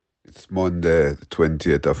It's Monday, the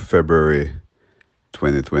 20th of February,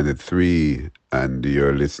 2023, and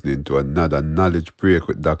you're listening to another Knowledge Break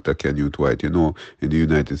with Dr. Kenute White. In the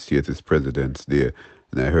United States, it's President's Day,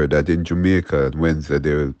 and I heard that in Jamaica on Wednesday,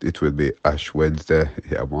 it will be Ash Wednesday.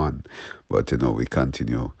 Yeah, man. But, we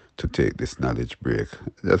continue to take this knowledge break.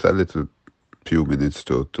 Just a little few minutes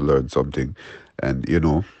to learn something. And,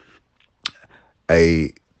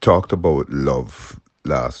 I talked about love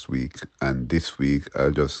last week, and this week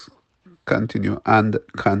I'll just continue and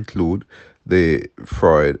conclude the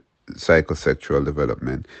Freud psychosexual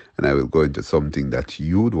development, and I will go into something that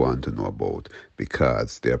you'd want to know about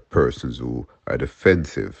because there are persons who are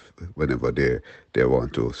defensive whenever they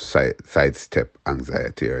want to sidestep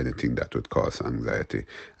anxiety or anything that would cause anxiety.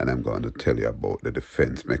 And I'm going to tell you about the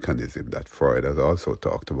defense mechanism that Freud has also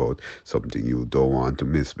talked about, something you don't want to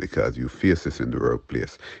miss because you face this in the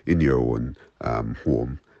workplace, in your own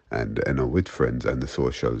home, and with friends and the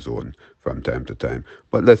social zone from time to time.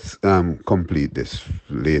 But let's complete this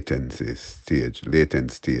latent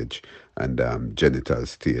stage, and genital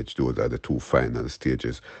stage. Those are the two final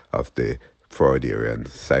stages of the Freudian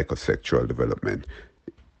psychosexual development.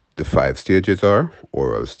 The five stages are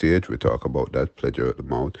oral stage, we talk about that, pleasure of the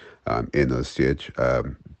mouth, anal stage,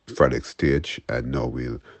 phallic stage, and now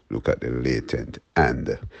we'll look at the latent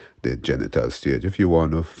and the genital stage. If you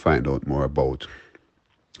want to find out more about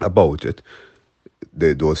it,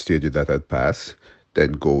 those stages that had passed,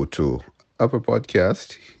 then go to our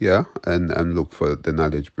podcast, yeah, and look for the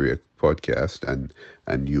Knowledge Break podcast,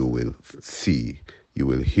 and you will see, you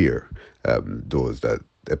will hear those that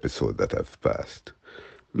episodes that have passed.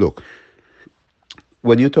 Look,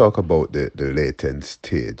 when you talk about the latent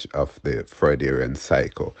stage of the Freudian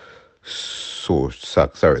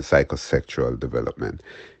psychosexual development,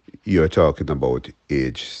 you're talking about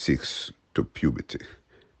age 6 to puberty,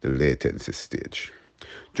 the latency stage.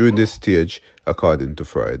 During this stage, according to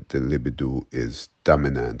Freud, the libido is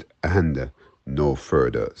dominant and no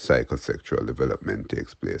further psychosexual development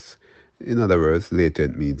takes place. In other words,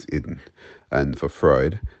 latent means hidden. And for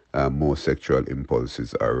Freud, most sexual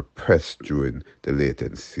impulses are repressed during the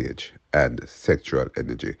latent stage, and sexual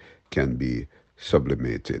energy can be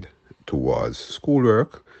sublimated towards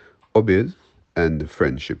schoolwork, hobbies, and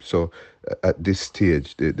friendship. So at this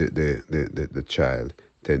stage, the child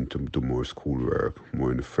tend to do more schoolwork,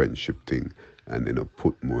 more in the friendship thing, and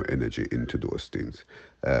put more energy into those things.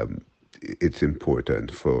 Um, it's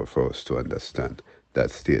important for us to understand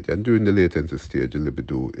that stage. And during the latency stage, the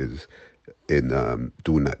libido is in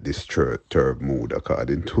do not disturb mood,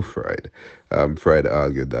 according to Freud. Freud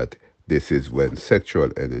argued that this is when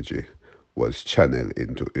sexual energy was channeled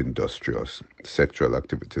into industrious sexual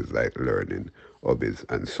activities like learning, hobbies,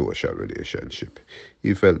 and social relationship.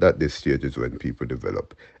 He felt that this stage is when people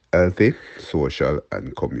develop healthy social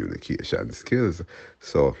and communication skills.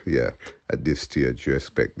 So yeah, at this stage you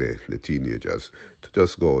expect the teenagers to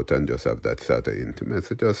just go out and just have that sort of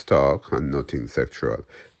intimacy, just talk and nothing sexual,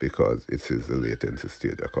 because it is the latency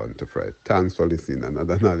stage according to Freud. Thanks for listening.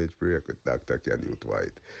 Another knowledge break with Dr. Kenute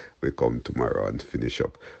White. We come tomorrow and finish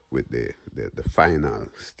up with the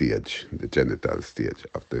final stage, the genital stage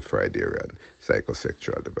of the Freudian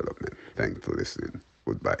psychosexual development. Thanks for listening.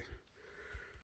 Goodbye.